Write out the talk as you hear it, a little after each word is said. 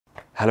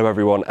Hello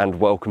everyone and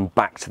welcome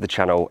back to the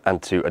channel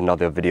and to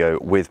another video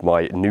with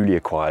my newly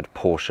acquired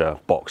Porsche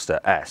Boxster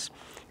S.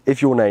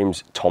 If your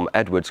name's Tom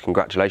Edwards,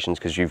 congratulations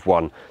because you've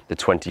won the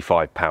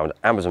 £25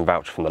 Amazon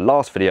voucher from the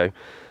last video.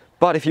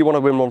 But if you want to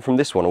win one from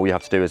this one, all you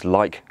have to do is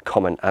like,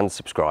 comment and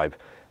subscribe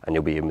and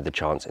you'll be in with the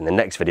chance in the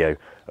next video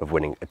of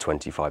winning a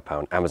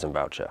 £25 Amazon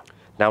voucher.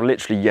 Now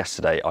literally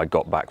yesterday I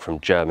got back from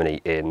Germany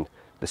in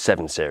the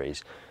 7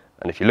 Series.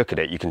 And if you look at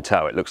it, you can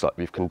tell it looks like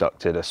we've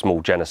conducted a small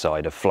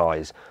genocide of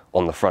flies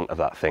on the front of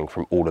that thing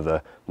from all of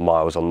the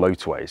miles on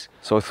motorways.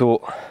 So I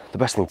thought the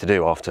best thing to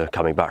do after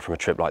coming back from a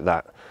trip like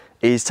that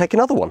is take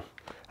another one.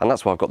 And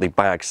that's why I've got the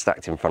bag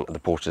stacked in front of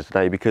the Porsche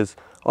today, because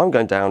I'm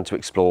going down to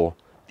explore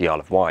the Isle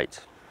of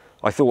Wight.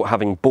 I thought,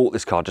 having bought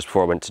this car just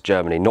before I went to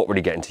Germany, not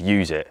really getting to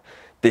use it,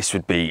 this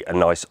would be a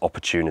nice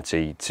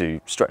opportunity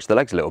to stretch the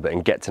legs a little bit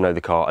and get to know the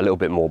car a little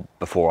bit more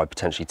before I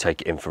potentially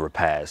take it in for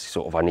repairs.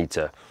 I need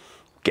to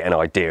get an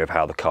idea of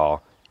how the car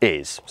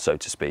is, so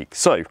to speak.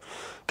 So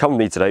come with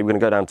me today. We're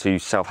going to go down to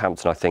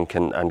Southampton, I think,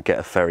 and get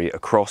a ferry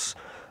across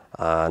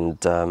and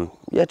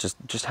yeah,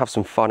 just have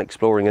some fun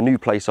exploring a new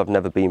place I've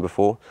never been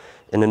before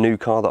in a new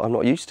car that I'm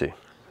not used to.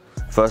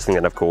 First thing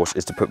then, of course,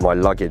 is to put my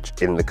luggage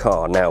in the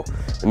car. Now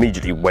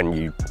immediately when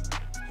you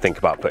think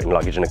about putting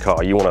luggage in a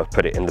car, you want to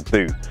put it in the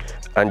boot,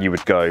 and you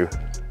would go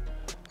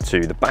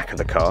to the back of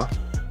the car.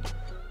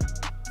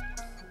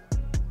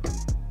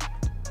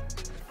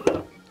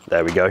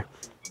 There we go,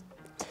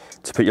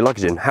 to put your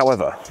luggage in.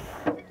 However,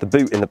 the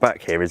boot in the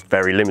back here is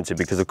very limited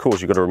because, of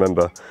course, you've got to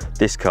remember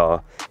this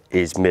car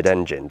is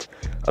mid-engined.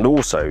 And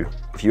also,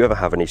 if you ever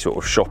have any sort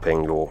of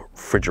shopping or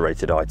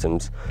refrigerated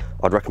items,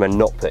 I'd recommend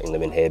not putting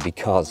them in here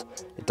because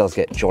it does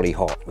get jolly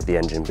hot with the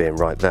engine being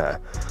right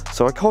there.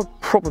 So I can't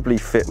probably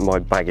fit my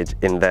baggage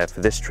in there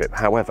for this trip.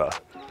 However,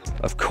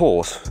 of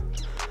course,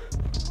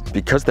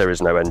 because there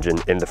is no engine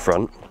in the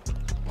front,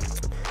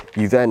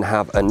 you then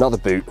have another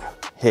boot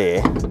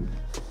here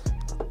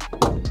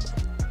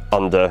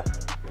under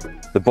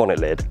the bonnet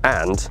lid,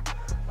 and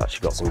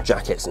actually got some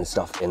jackets and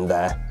stuff in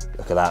there.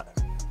 Look at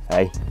that.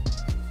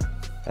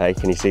 Hey,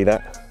 can you see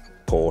that?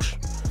 Porsche.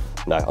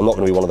 No, I'm not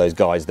going to be one of those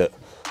guys that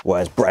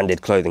wears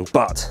branded clothing,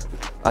 but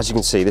as you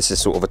can see, this is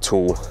sort of a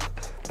tall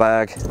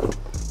bag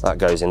that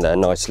goes in there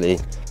nicely.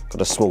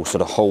 Got a small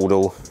sort of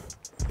holdall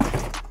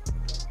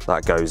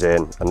that goes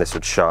in, and this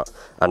would shut,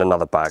 and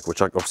another bag,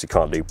 which I obviously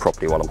can't do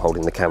properly while I'm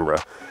holding the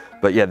camera.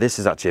 But yeah, this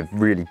is actually a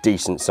really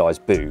decent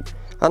sized boot.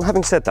 And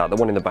having said that, the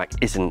one in the back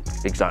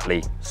isn't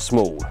exactly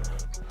small.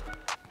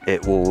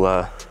 It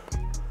will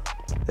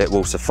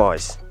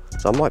suffice.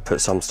 So I might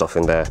put some stuff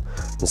in there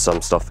and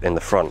some stuff in the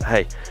front.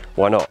 Hey,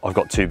 why not? I've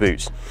got 2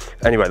 boots.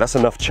 Anyway, that's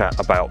enough chat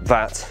about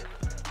that.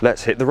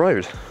 Let's hit the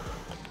road.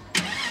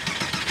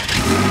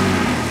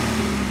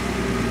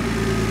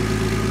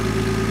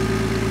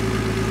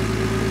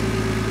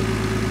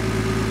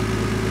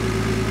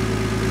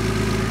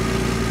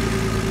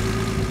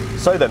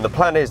 So then, the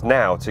plan is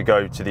now to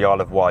go to the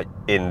Isle of Wight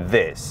in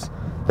this.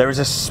 There is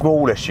a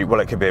small issue, well,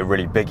 it could be a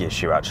really big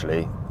issue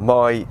actually.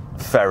 My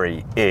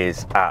ferry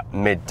is at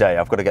midday.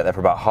 I've got to get there for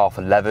about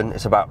 11:30.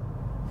 It's about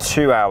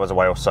 2 hours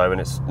away or so, and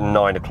it's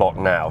 9 o'clock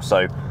now.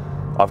 So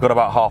I've got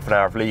about half an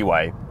hour of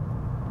leeway,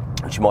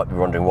 which you might be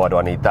wondering, why do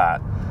I need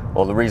that?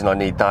 Well, the reason I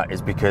need that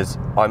is because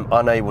I'm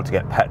unable to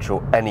get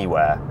petrol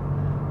anywhere.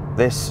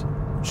 This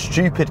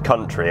stupid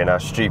country and our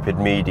stupid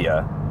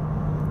media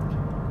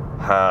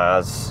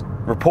has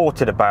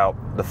reported about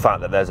the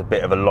fact that there's a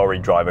bit of a lorry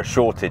driver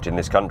shortage in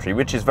this country,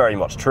 which is very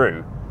much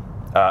true,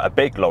 a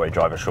big lorry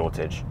driver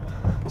shortage.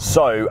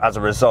 So as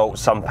a result,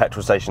 some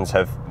petrol stations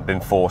have been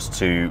forced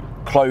to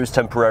close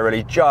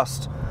temporarily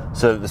just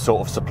so that the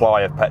sort of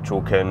supply of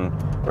petrol can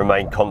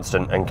remain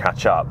constant and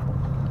catch up.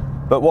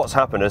 But what's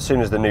happened, as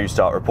soon as the news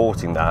start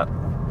reporting that,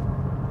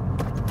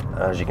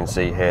 as you can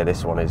see here,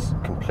 this one is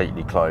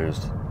completely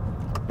closed.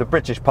 The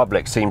British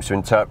public seems to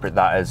interpret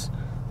that as,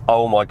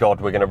 oh my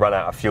God, we're going to run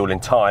out of fuel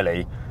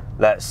entirely.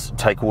 Let's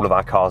take all of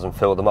our cars and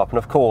fill them up. And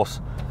of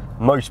course,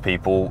 most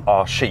people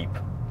are sheep.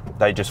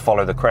 They just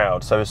follow the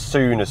crowd. So as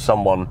soon as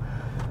someone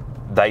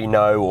they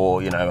know,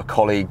 or a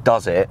colleague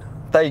does it,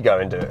 they go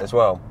and do it as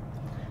well.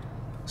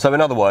 So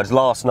in other words,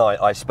 last night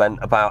I spent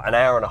about an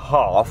hour and a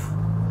half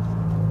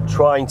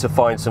trying to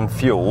find some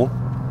fuel,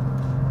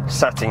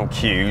 sat in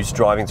queues,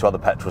 driving to other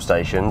petrol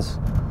stations,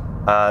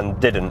 and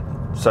didn't.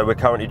 So we're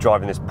currently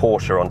driving this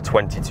Porsche on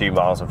 22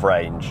 miles of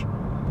range.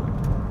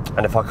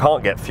 And if I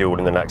can't get fuel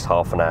in the next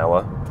half an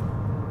hour,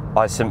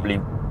 I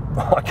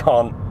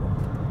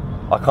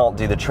can't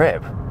do the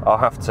trip. I'll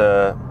have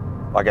to,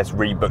 I guess,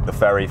 rebook the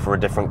ferry for a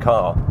different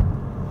car.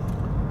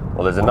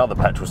 Well, there's another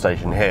petrol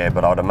station here,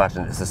 but I'd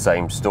imagine it's the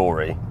same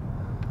story.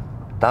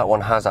 That one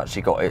has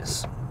actually got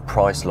its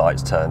price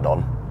lights turned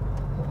on.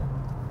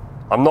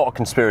 I'm not a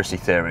conspiracy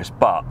theorist,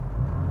 but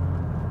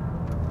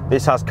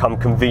this has come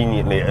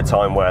conveniently at a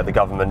time where the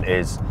government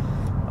is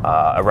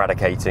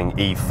eradicating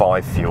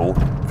E5 fuel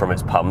from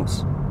its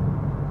pumps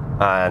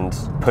and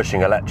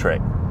pushing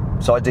electric.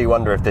 So I do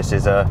wonder if this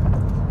is a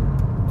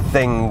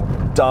thing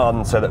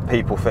done so that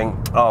people think,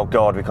 oh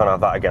God, we can't have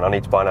that again. I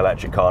need to buy an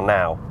electric car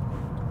now.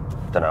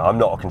 don't know, I'm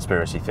not a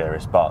conspiracy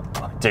theorist, but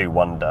I do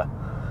wonder.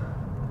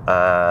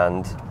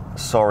 And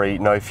sorry,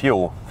 no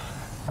fuel.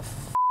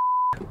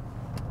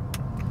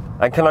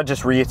 And can I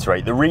just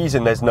reiterate, the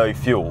reason there's no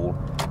fuel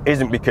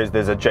isn't because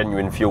there's a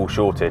genuine fuel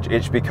shortage,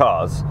 it's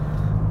because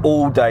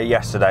all day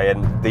yesterday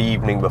and the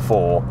evening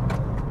before,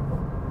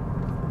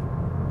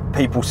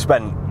 people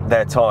spent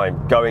their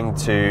time going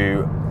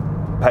to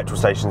petrol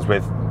stations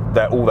with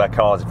all their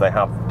cars, if they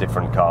have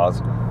different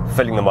cars,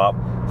 filling them up,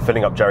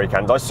 filling up jerry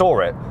cans. I saw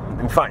it.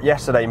 In fact,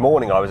 yesterday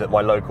morning I was at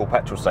my local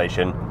petrol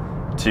station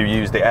to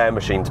use the air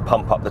machine to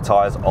pump up the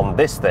tyres on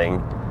this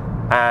thing,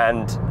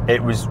 and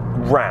it was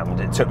rammed.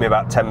 It took me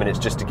about 10 minutes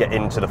just to get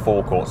into the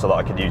forecourt so that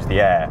I could use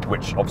the air,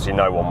 which obviously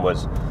no one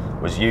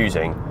was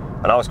using.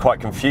 And I was quite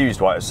confused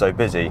why it was so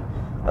busy.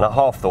 And I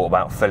half thought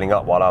about filling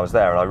up while I was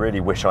there, and I really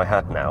wish I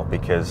had now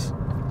because,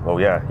 well,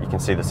 yeah, you can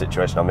see the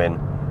situation I'm in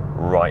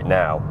right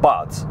now.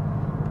 But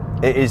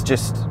it is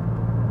just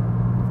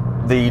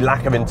the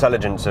lack of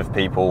intelligence of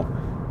people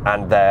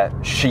and their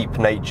sheep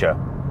nature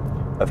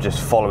of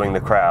just following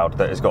the crowd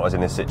that has got us in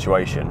this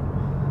situation.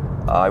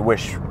 I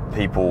wish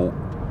people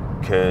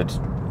could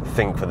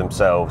think for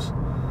themselves,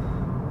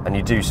 and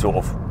you do sort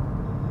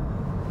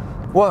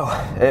of, well,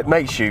 it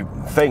makes you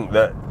think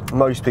that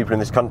most people in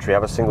this country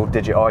have a single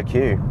digit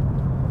IQ,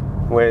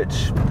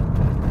 which,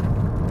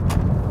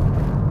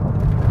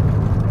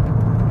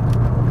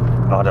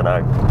 I don't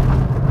know.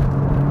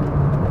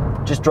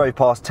 Just drove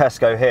past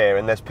Tesco here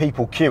and there's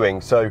people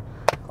queuing, so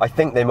I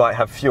think they might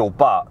have fuel.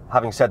 But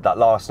having said that,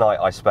 last night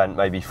I spent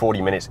maybe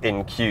 40 minutes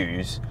in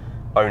queues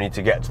only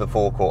to get to the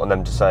forecourt and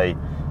them to say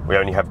we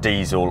only have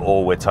diesel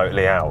or we're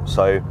totally out.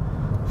 So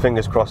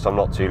fingers crossed I'm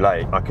not too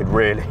late. I could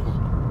really,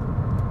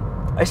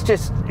 it's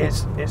just,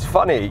 it's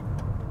funny.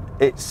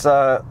 It's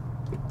a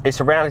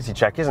reality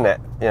check, isn't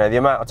it? You know, the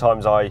amount of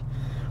times I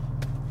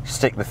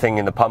stick the thing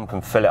in the pump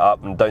and fill it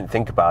up and don't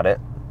think about it.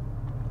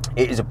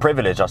 It is a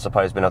privilege, I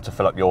suppose, being able to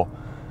fill up your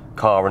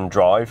car and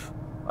drive,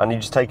 and you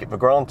just take it for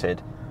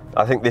granted.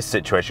 I think this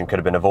situation could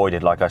have been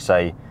avoided, like I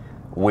say,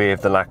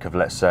 with the lack of,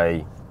 let's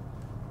say,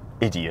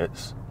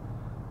 idiots,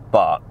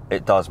 but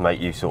it does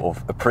make you sort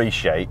of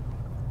appreciate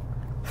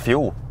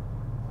fuel.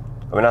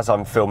 I mean, as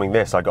I'm filming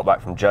this, I got back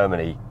from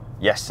Germany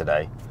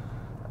yesterday,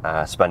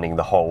 spending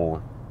the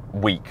whole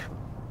week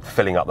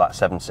filling up that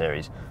 7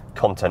 Series.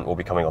 Content will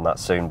be coming on that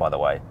soon, by the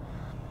way.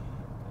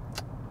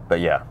 But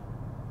yeah,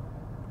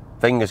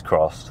 fingers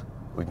crossed,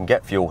 we can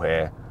get fuel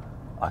here.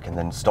 I can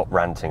then stop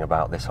ranting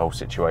about this whole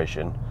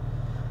situation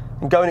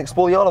and go and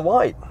explore the Isle of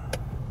Wight.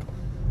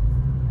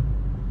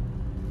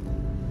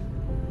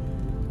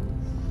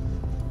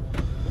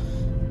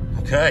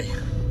 Okay,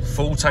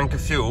 full tank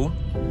of fuel,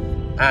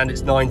 and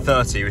it's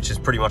 9:30, which is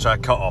pretty much our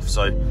cut-off,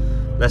 so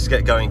let's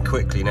get going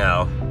quickly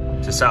now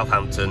to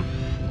Southampton,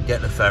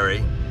 get the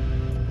ferry,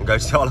 and go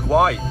to the Isle of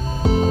Wight.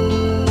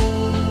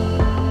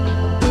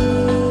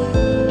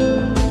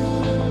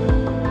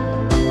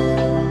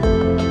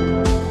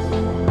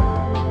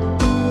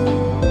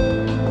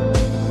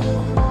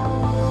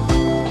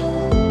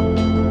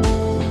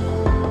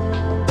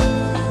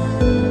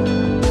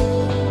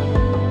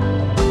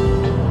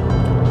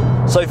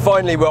 So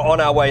finally we're on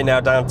our way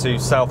now down to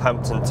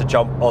Southampton to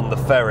jump on the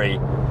ferry.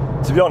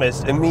 To be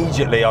honest,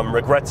 immediately I'm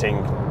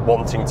regretting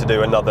wanting to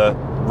do another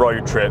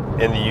road trip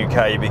in the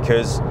UK,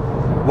 because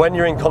when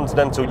you're in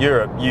continental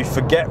Europe you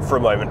forget for a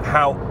moment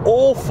how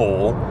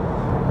awful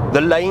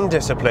the lane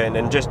discipline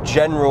and just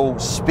general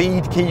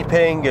speed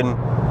keeping and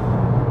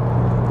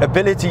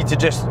ability to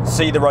just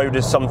see the road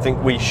as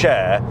something we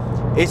share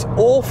is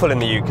awful in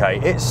the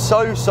UK. It's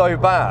so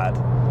bad.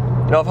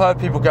 You know, I've heard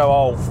people go,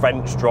 oh,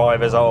 French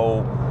drivers,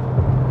 oh,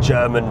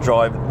 German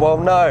drivers. Well,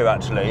 no,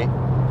 actually,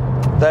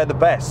 they're the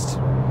best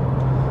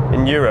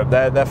in Europe.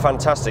 They're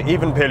fantastic.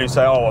 Even people who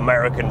say, oh,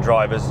 American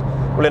drivers.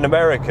 Well, in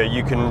America,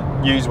 you can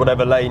use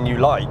whatever lane you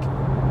like,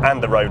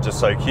 and the roads are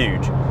so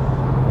huge.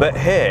 But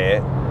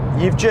here,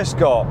 you've just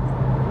got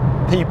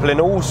people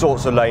in all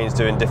sorts of lanes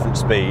doing different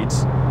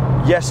speeds.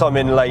 Yes, I'm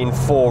in lane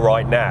 4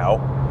 right now,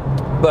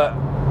 but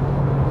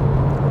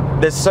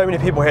there's so many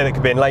people here that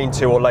could be in lane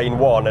 2 or lane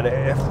 1, and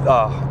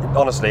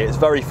honestly, it's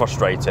very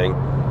frustrating.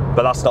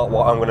 But that's not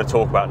what I'm going to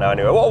talk about now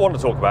anyway. What I want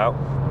to talk about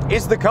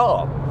is the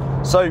car.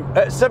 So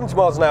at 70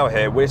 miles an hour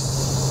here, we're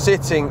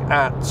sitting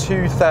at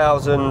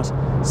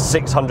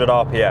 2,600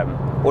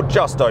 RPM, or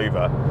just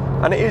over.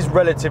 And it is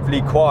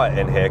relatively quiet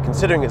in here.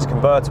 Considering it's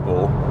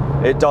convertible,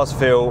 it does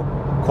feel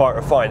quite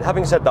refined.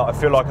 Having said that, I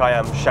feel like I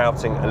am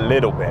shouting a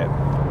little bit.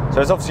 So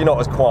it's obviously not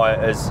as quiet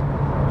as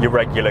your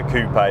regular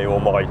coupe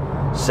or my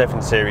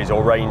 7 Series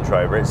or Range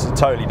Rover. It's a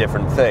totally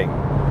different thing.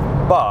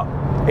 But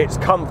it's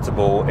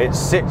comfortable, it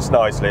sits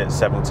nicely at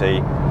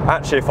 70.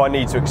 Actually, if I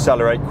need to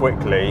accelerate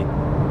quickly,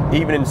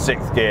 even in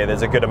 6th gear,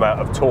 there's a good amount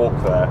of torque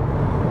there.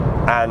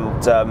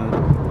 And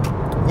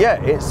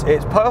yeah,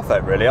 it's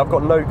perfect really. I've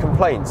got no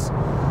complaints.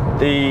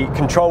 The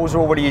controls are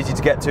already easy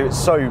to get to. It's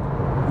so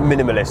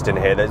minimalist in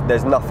here.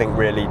 There's nothing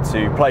really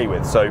to play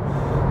with. So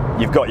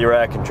you've got your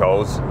air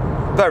controls,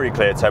 very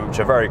clear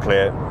temperature, very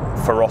clear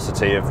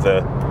ferocity of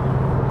the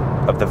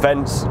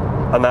vents,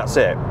 and that's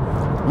it.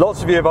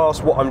 Lots of you have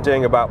asked what I'm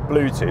doing about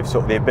Bluetooth,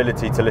 sort of the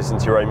ability to listen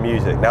to your own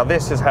music. Now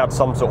this has had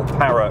some sort of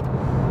parrot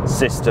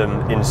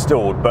system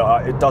installed,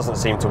 but it doesn't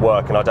seem to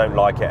work and I don't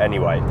like it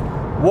anyway.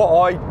 What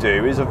I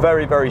do is a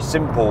very, very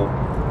simple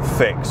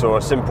fix or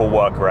a simple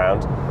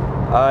workaround.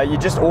 You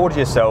just order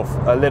yourself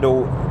a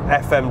little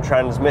FM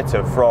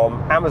transmitter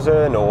from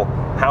Amazon, or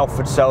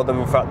Halford sell them.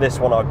 In fact, this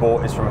one I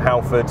bought is from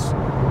Halford's.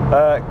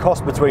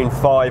 Cost between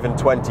 £5 and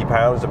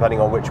 £20 depending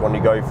on which one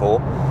you go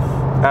for.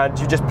 And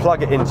you just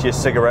plug it into your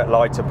cigarette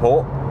lighter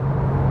port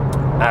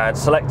and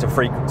select a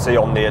frequency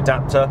on the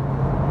adapter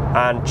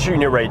and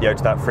tune your radio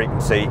to that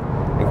frequency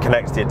and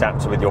connect the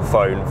adapter with your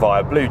phone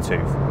via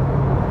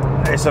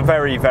Bluetooth. It's a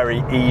very, very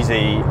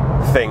easy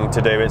thing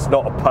to do. It's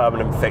not a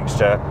permanent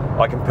fixture.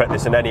 I can put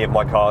this in any of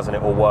my cars and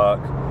it will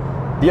work.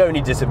 The only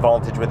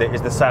disadvantage with it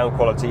is the sound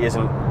quality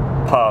isn't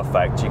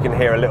perfect. You can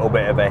hear a little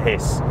bit of a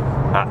hiss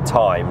at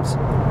times,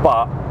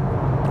 but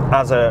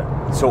as a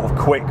sort of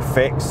quick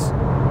fix,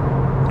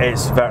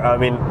 it's very, I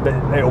mean,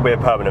 it'll be a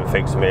permanent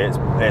fix for me.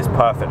 It's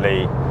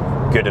perfectly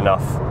good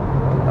enough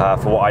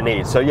for what I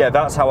need. So yeah,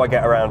 that's how I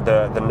get around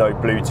the no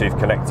Bluetooth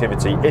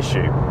connectivity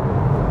issue.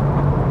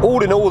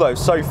 All in all though,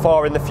 so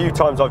far in the few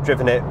times I've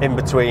driven it in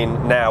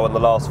between now and the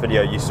last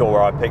video you saw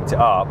where I picked it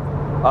up,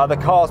 the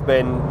car's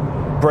been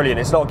brilliant.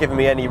 It's not given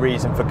me any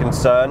reason for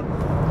concern.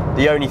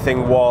 The only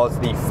thing was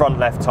the front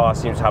left tyre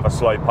seems to have a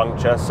slow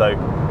puncture, so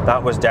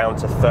that was down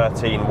to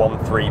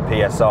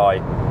 13.13 psi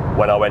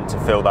when I went to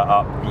fill that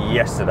up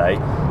yesterday.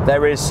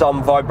 There is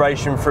some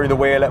vibration through the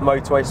wheel at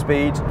motorway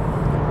speed,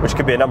 which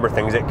could be a number of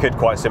things. It could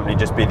quite simply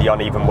just be the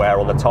uneven wear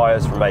on the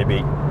tyres from maybe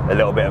a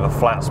little bit of a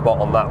flat spot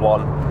on that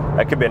one.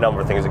 It could be a number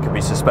of things. It could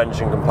be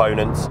suspension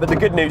components. But the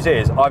good news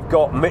is I've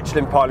got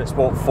Michelin Pilot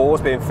Sport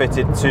 4s being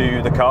fitted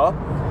to the car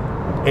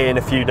in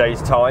a few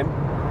days' time.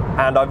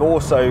 And I've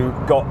also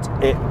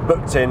got it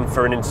booked in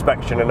for an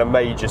inspection and a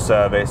major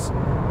service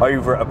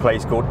over at a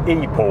place called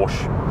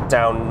ePorsche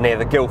down near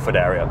the Guildford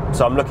area.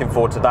 So I'm looking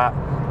forward to that.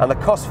 And the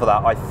cost for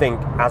that, I think,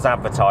 as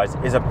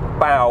advertised, is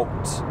about,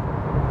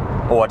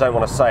 oh, I don't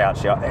want to say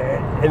actually,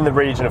 in the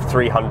region of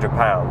 £300.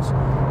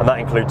 And that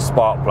includes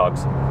spark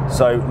plugs.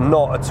 So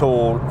not at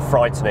all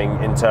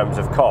frightening in terms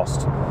of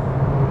cost.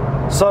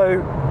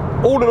 So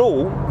all in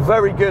all,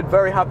 very good,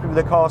 very happy with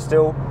the car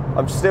still.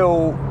 I'm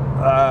still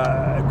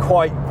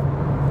quite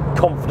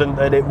confident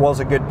that it was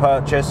a good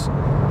purchase.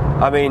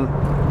 I mean,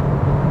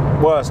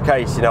 worst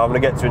case, you know, I'm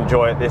going to get to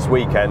enjoy it this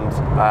weekend,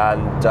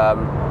 and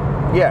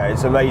yeah,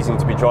 it's amazing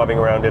to be driving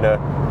around in a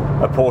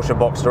Porsche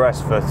Boxster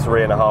S for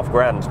 £3.5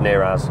 grand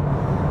near as.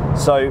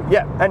 So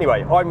yeah,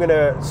 anyway, I'm going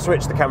to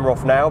switch the camera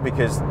off now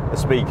because the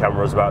speed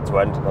camera is about to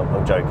end.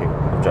 I'm joking,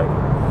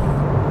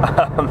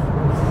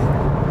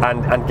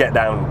 and get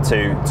down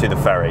to the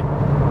ferry.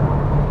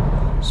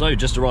 So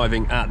just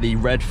arriving at the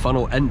Red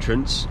Funnel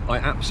entrance. I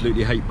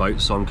absolutely hate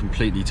boats, so I'm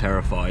completely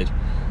terrified.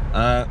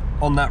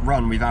 On that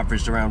run we've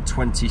averaged around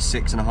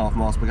 26.5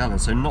 miles per gallon,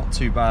 so not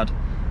too bad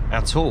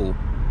at all.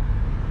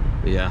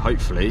 But yeah,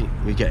 hopefully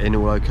we get in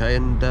all okay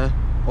and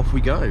off we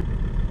go.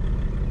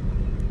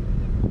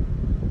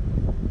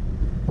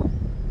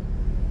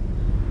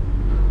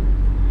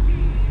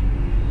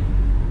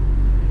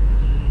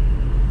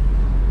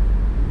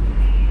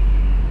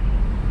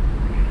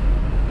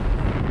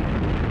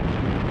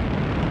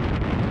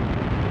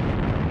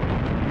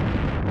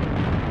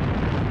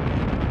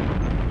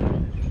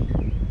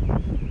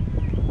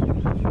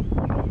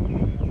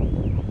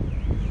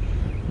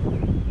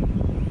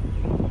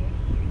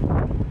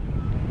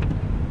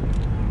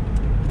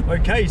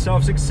 Okay, so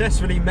I've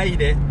successfully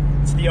made it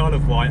to the Isle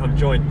of Wight. I'm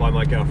joined by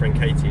my girlfriend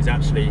Katie, who's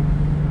actually,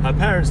 her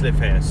parents live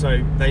here,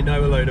 so they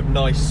know a load of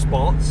nice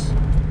spots,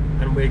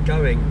 and we're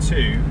going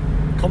to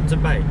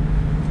Compton Bay,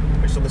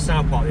 which is on the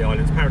south part of the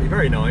island. It's apparently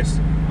very nice,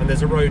 and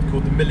there's a road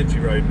called the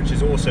Military Road, which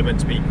is also meant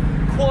to be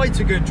quite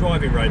a good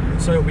driving road,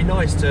 so it'll be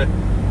nice to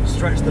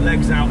stretch the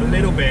legs out a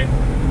little bit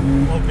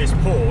of this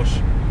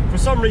Porsche. For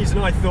some reason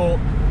I thought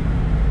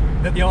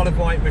that the Isle of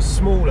Wight was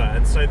smaller,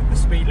 and so that the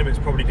speed limits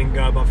probably didn't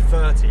go above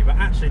 30, but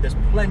actually there's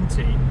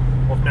plenty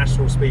of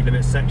national speed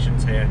limit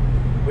sections here,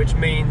 which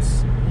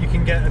means you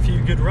can get a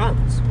few good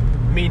runs.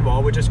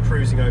 Meanwhile, we're just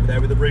cruising over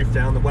there with the roof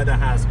down. The weather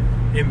has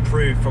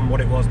improved from what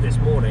it was this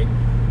morning,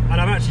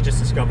 and I've actually just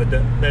discovered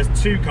that there's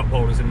 2 cup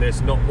holders in this,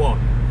 not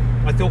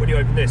 1. I thought when you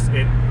open this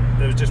there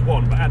was just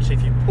 1, but actually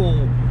if you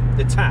pull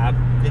the tab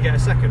you get a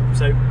second,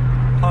 so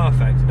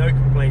perfect, no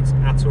complaints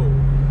at all.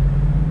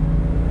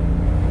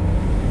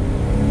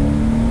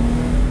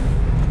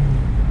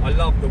 I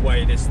love the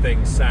way this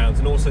thing sounds,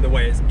 and also the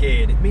way it's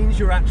geared. It means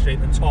you're actually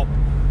at the top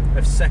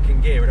of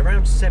 2nd gear at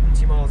around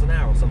 70 miles an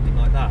hour or something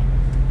like that.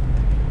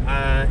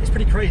 It's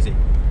pretty crazy,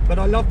 but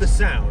I love the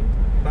sound.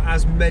 But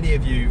as many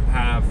of you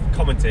have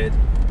commented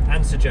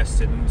and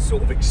suggested and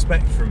sort of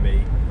expect from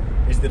me,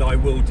 is that I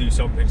will do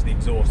something to the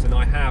exhaust, and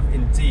I have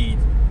indeed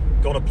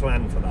got a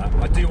plan for that.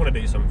 I do want to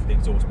do something for the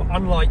exhaust, but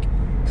unlike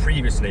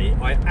previously,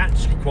 I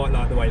actually quite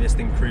like the way this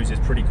thing cruises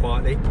pretty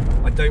quietly.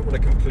 I don't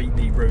want to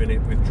completely ruin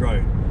it with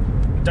drone.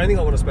 I don't think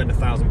I want to spend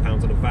 £1,000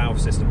 on a valve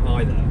system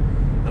either,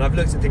 And I've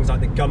looked at things like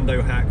the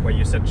Gundo hack, where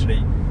you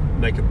essentially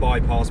make a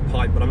bypass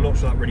pipe, but I'm not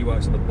sure that really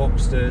works on the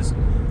Boxsters.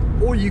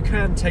 Or you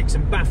can take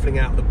some baffling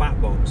out of the back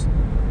box,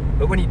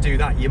 but when you do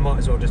that, you might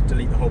as well just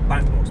delete the whole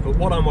back box. But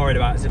what I'm worried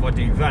about is if I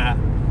do that,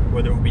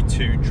 whether it will be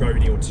too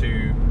droney or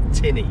too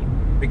tinny,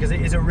 because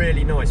it is a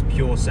really nice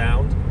pure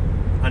sound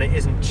and it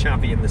isn't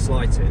chavvy in the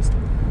slightest.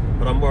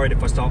 But I'm worried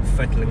if I start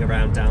fettling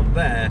around down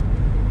there,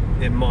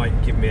 it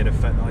might give me an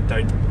effect that I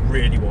don't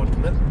really want,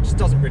 and that just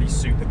doesn't really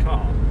suit the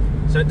car.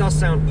 So it does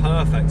sound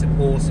perfect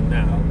and awesome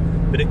now,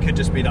 but it could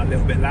just be that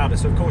little bit louder.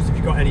 So of course, if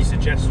you've got any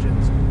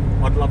suggestions,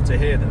 I'd love to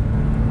hear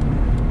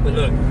them. But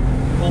look,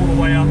 all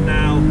the way up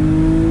now,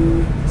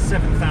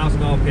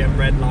 7,000 RPM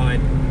red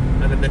line,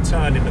 and then the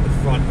turn into the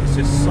front is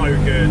just so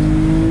good.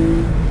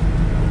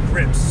 It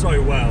grips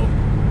so well.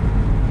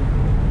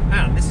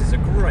 And this is a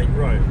great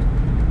road.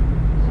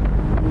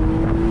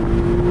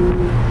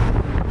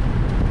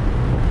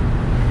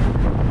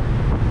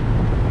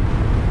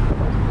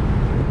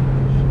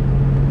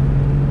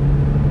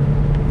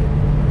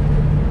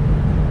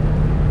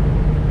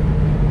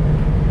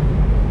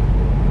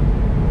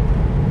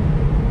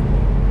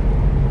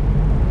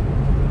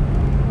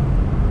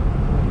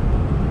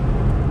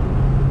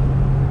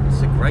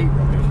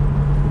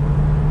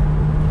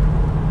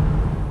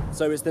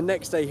 So it's the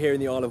next day here in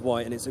the Isle of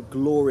Wight, and it's a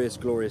glorious,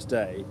 glorious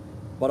day.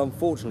 But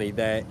unfortunately,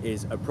 there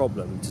is a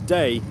problem.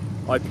 Today,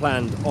 I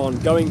planned on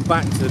going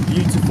back to the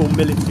beautiful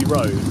military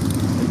road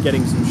and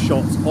getting some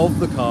shots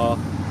of the car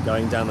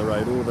going down the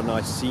road, all the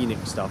nice scenic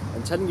stuff,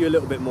 and telling you a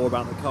little bit more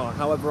about the car.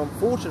 However,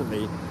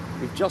 unfortunately,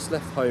 we've just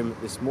left home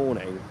this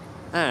morning,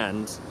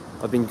 and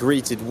I've been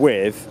greeted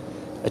with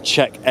a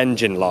check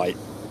engine light,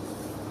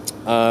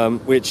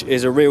 which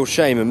is a real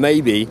shame, and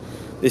maybe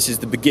this is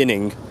the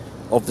beginning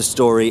of the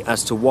story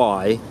as to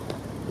why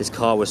this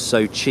car was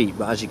so cheap.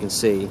 But as you can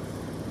see,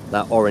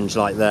 that orange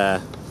light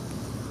there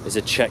is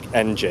a check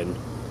engine.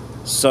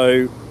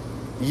 So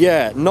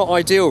yeah, not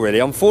ideal really.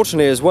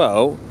 Unfortunately as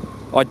well,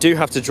 I do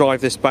have to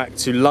drive this back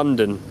to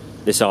London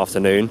this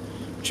afternoon,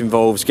 which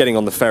involves getting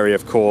on the ferry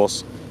of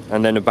course,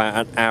 and then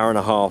about an hour and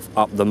a half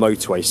up the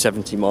motorway,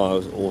 70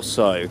 miles or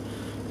so,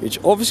 which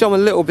obviously I'm a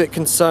little bit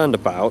concerned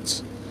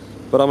about.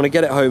 But I'm going to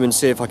get it home and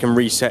see if I can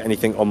reset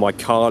anything on my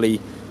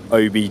Carly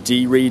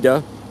OBD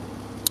Reader.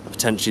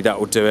 Potentially that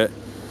will do it,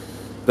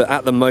 but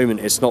at the moment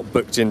it's not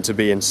booked in to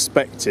be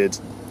inspected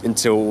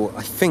until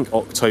I think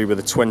October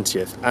the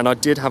 20th, and I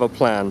did have a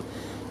plan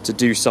to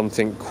do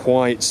something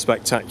quite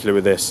spectacular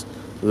with this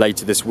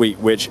later this week,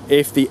 which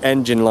if the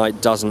engine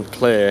light doesn't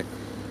clear,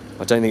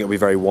 I don't think it'll be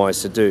very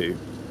wise to do.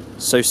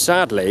 So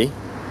sadly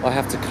I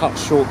have to cut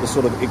short the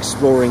sort of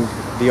exploring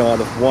the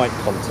Isle of Wight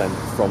content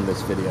from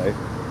this video,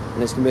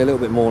 and it's going to be a little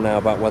bit more now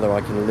about whether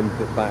I can limp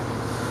it back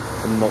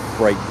and not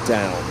break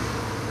down.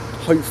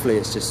 Hopefully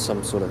it's just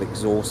some sort of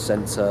exhaust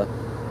sensor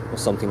or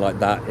something like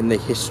that. In the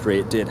history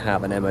it did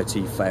have an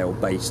MOT fail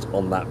based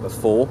on that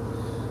before,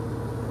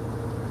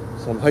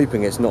 so I'm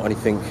hoping it's not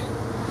anything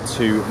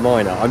too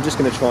minor. I'm just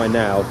going to try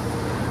now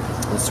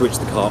and switch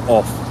the car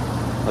off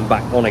and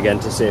back on again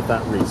to see if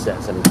that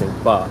resets anything,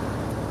 but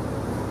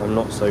I'm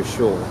not so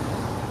sure.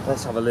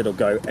 Let's have a little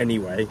go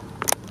anyway.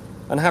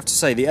 And I have to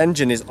say the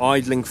engine is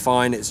idling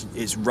fine,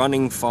 it's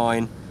running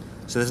fine.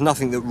 So there's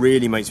nothing that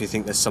really makes me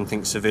think there's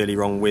something severely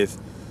wrong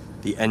with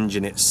the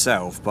engine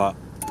itself, but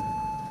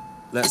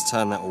let's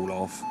turn that all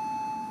off.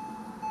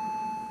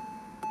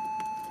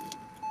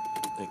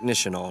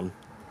 Ignition on.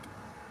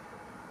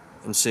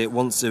 And see, it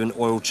wants to do an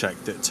oil check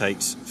that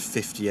takes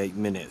 58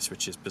 minutes,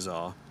 which is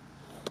bizarre.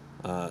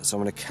 So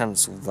I'm going to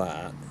cancel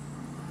that.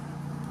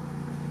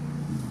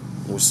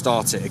 We'll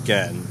start it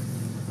again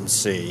and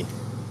see.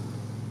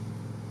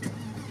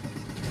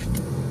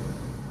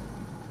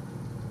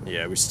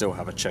 Yeah, we still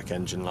have a check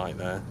engine light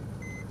there.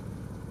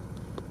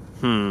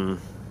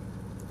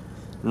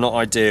 Not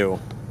ideal.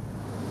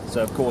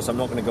 So of course I'm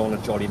not going to go on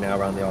a jolly now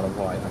around the Isle of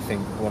Wight. I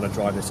think I want to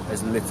drive this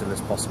as little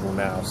as possible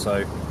now.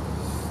 So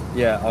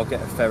yeah, I'll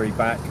get a ferry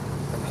back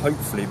and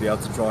hopefully be able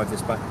to drive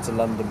this back to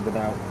London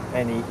without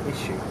any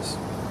issues.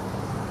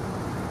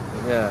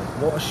 Yeah,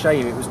 what a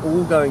shame. It was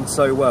all going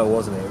so well,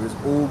 wasn't it? It was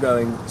all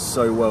going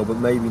so well, but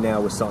maybe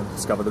now we're starting to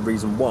discover the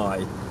reason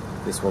why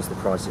this was the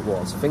price it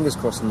was. Fingers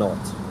crossed not.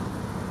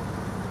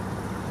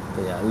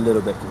 But yeah, a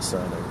little bit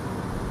concerning.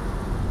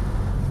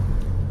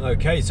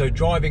 Okay, so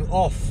driving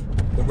off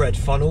the red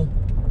funnel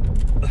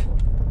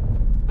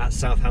at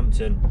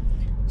Southampton,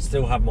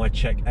 still have my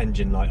check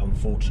engine light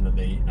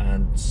unfortunately,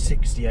 and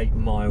 68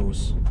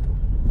 miles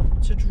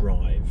to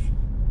drive.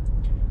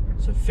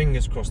 So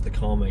fingers crossed the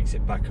car makes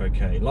it back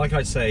okay. Like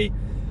I say,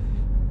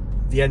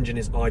 the engine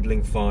is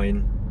idling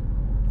fine,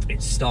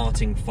 it's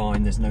starting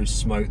fine, there's no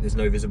smoke, there's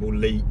no visible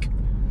leak.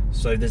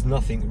 So there's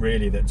nothing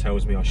really that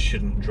tells me I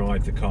shouldn't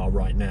drive the car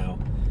right now,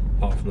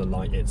 apart from the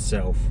light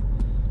itself,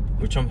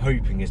 which I'm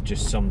hoping is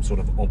just some sort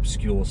of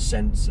obscure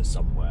sensor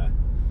somewhere.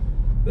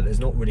 But there's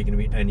not really going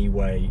to be any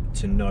way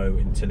to know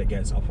until it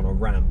gets up on a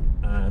ramp,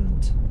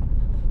 and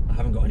I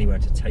haven't got anywhere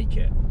to take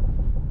it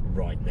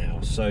right now.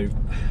 So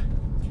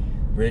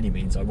really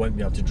means I won't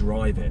be able to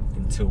drive it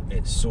until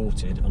it's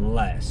sorted,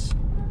 unless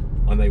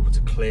I'm able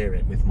to clear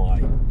it with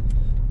my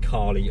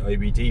Carly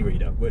OBD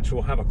Reader, which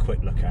we'll have a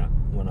quick look at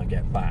when I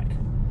get back.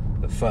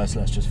 But first,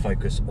 let's just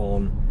focus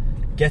on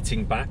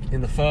getting back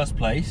in the first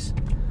place.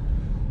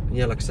 And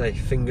yeah, like I say,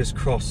 fingers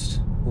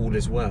crossed, all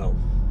is well.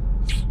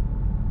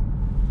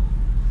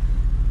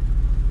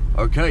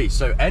 Okay,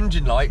 so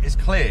engine light is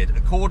cleared.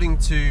 According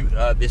to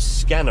this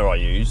scanner I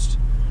used,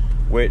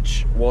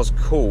 which was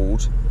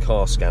called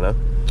Car Scanner,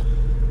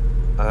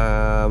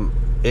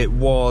 it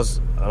was,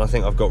 and I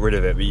think I've got rid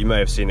of it, but you may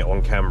have seen it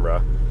on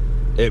camera,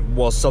 it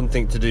was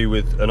something to do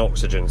with an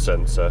oxygen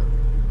sensor.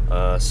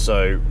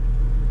 So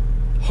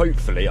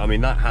hopefully, I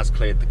mean, that has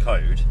cleared the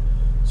code,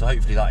 so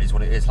hopefully that is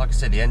what it is. Like I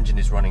said, the engine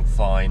is running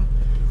fine.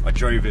 I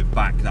drove it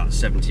back that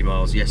 70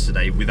 miles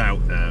yesterday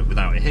without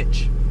a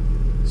hitch,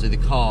 so the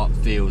car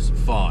feels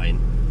fine.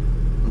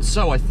 And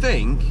so I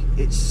think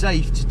it's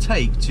safe to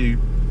take to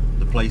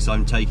the place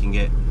I'm taking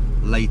it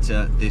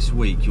later this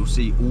week. You'll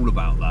see all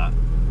about that,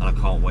 and I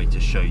can't wait to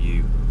show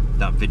you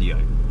that video.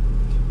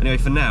 Anyway,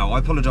 for now, I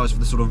apologise for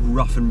the sort of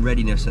rough and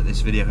readiness that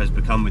this video has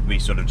become with me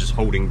sort of just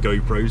holding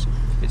GoPros.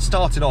 It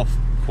started off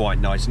quite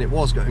nice, and it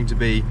was going to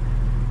be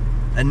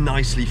a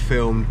nicely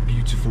filmed,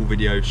 beautiful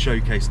video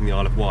showcasing the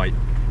Isle of Wight.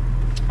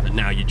 But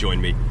now you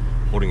join me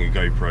holding a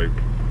GoPro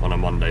on a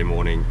Monday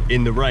morning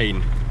in the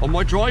rain on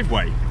my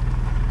driveway.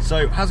 So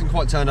it hasn't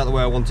quite turned out the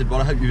way I wanted,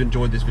 but I hope you've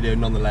enjoyed this video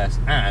nonetheless,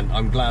 and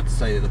I'm glad to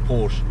say that the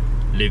Porsche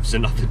lives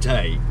another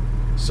day.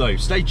 So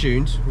stay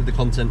tuned with the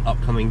content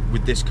upcoming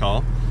with this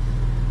car,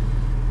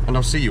 and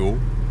I'll see you all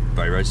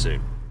very, very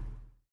soon.